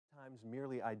Sometimes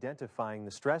merely identifying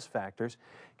the stress factors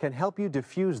can help you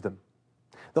diffuse them.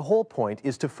 The whole point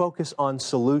is to focus on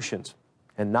solutions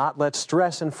and not let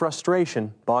stress and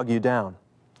frustration bog you down.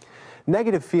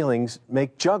 Negative feelings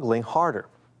make juggling harder.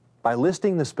 By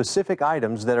listing the specific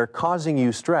items that are causing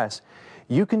you stress,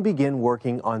 you can begin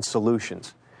working on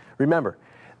solutions. Remember,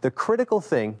 the critical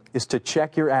thing is to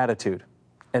check your attitude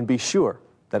and be sure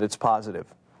that it's positive.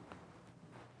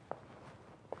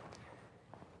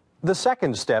 The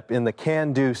second step in the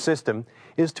can-do system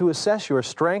is to assess your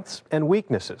strengths and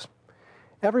weaknesses.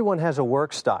 Everyone has a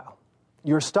work style.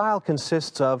 Your style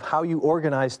consists of how you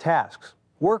organize tasks,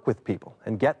 work with people,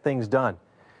 and get things done.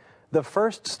 The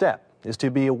first step is to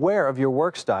be aware of your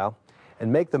work style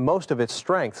and make the most of its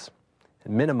strengths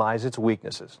and minimize its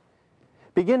weaknesses.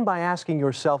 Begin by asking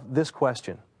yourself this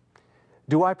question: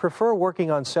 do I prefer working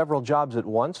on several jobs at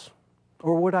once,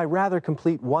 or would I rather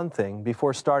complete one thing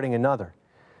before starting another?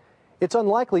 It's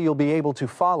unlikely you'll be able to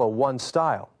follow one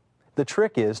style. The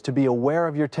trick is to be aware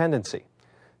of your tendency.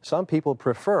 Some people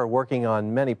prefer working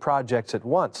on many projects at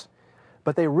once,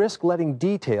 but they risk letting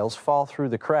details fall through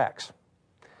the cracks.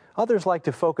 Others like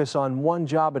to focus on one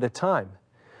job at a time,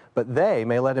 but they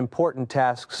may let important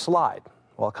tasks slide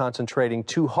while concentrating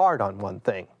too hard on one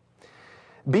thing.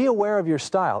 Be aware of your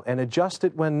style and adjust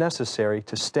it when necessary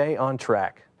to stay on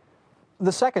track.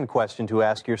 The second question to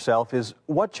ask yourself is,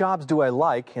 what jobs do I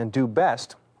like and do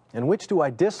best, and which do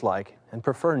I dislike and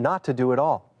prefer not to do at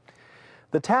all?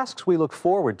 The tasks we look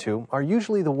forward to are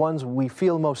usually the ones we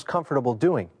feel most comfortable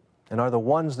doing and are the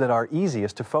ones that are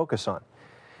easiest to focus on.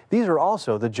 These are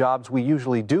also the jobs we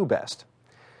usually do best.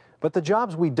 But the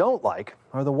jobs we don't like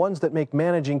are the ones that make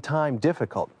managing time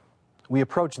difficult. We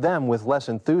approach them with less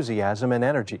enthusiasm and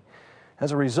energy.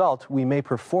 As a result, we may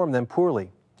perform them poorly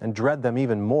and dread them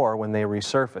even more when they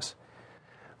resurface.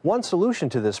 One solution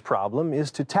to this problem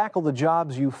is to tackle the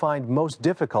jobs you find most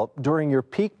difficult during your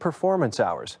peak performance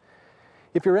hours.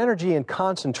 If your energy and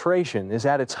concentration is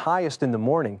at its highest in the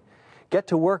morning, get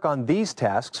to work on these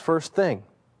tasks first thing.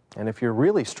 And if you're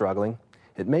really struggling,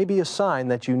 it may be a sign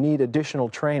that you need additional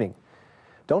training.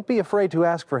 Don't be afraid to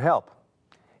ask for help.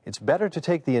 It's better to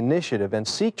take the initiative and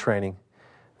seek training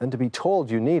than to be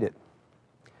told you need it.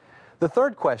 The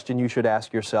third question you should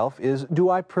ask yourself is,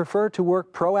 do I prefer to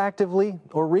work proactively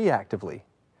or reactively?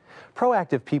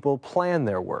 Proactive people plan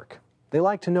their work. They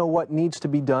like to know what needs to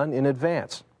be done in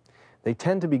advance. They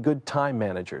tend to be good time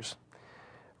managers.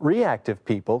 Reactive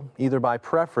people, either by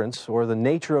preference or the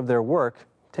nature of their work,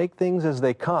 take things as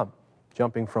they come,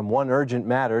 jumping from one urgent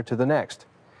matter to the next.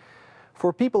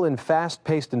 For people in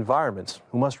fast-paced environments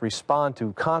who must respond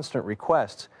to constant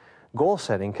requests, goal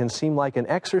setting can seem like an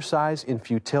exercise in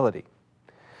futility.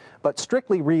 But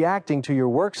strictly reacting to your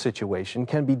work situation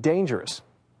can be dangerous.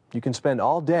 You can spend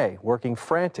all day working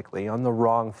frantically on the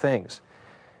wrong things.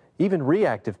 Even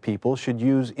reactive people should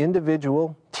use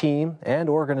individual, team, and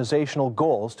organizational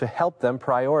goals to help them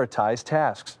prioritize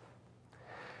tasks.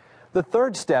 The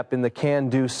third step in the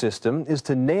can-do system is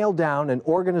to nail down an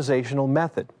organizational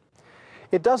method.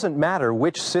 It doesn't matter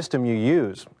which system you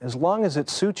use, as long as it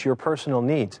suits your personal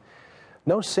needs.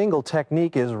 No single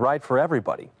technique is right for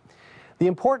everybody. The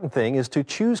important thing is to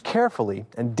choose carefully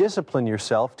and discipline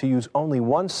yourself to use only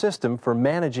one system for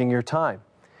managing your time.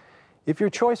 If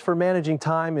your choice for managing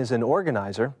time is an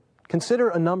organizer, consider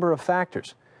a number of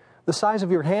factors: the size of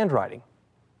your handwriting,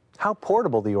 how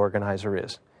portable the organizer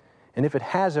is, and if it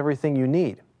has everything you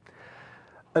need.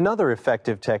 Another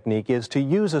effective technique is to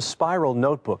use a spiral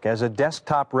notebook as a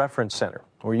desktop reference center,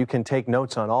 where you can take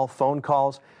notes on all phone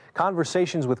calls,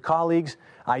 conversations with colleagues,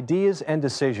 ideas, and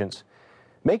decisions.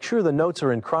 Make sure the notes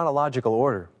are in chronological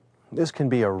order. This can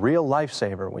be a real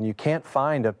lifesaver when you can't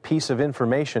find a piece of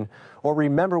information or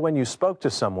remember when you spoke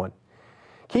to someone.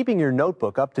 Keeping your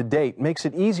notebook up to date makes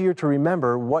it easier to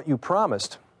remember what you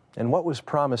promised and what was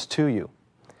promised to you.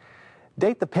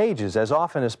 Date the pages as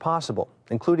often as possible,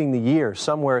 including the year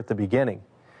somewhere at the beginning.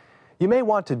 You may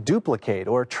want to duplicate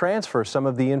or transfer some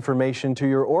of the information to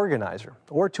your organizer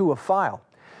or to a file,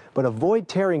 but avoid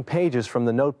tearing pages from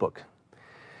the notebook.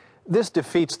 This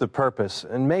defeats the purpose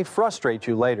and may frustrate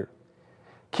you later.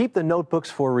 Keep the notebooks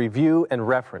for review and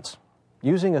reference.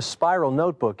 Using a spiral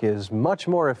notebook is much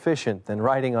more efficient than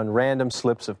writing on random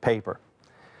slips of paper.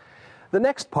 The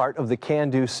next part of the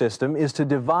can-do system is to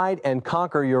divide and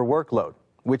conquer your workload,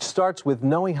 which starts with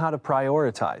knowing how to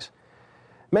prioritize.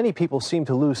 Many people seem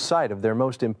to lose sight of their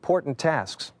most important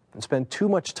tasks and spend too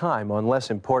much time on less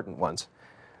important ones.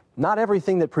 Not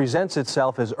everything that presents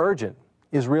itself as urgent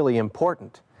is really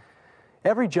important.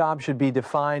 Every job should be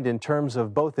defined in terms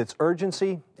of both its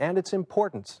urgency and its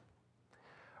importance.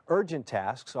 Urgent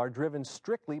tasks are driven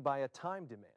strictly by a time demand.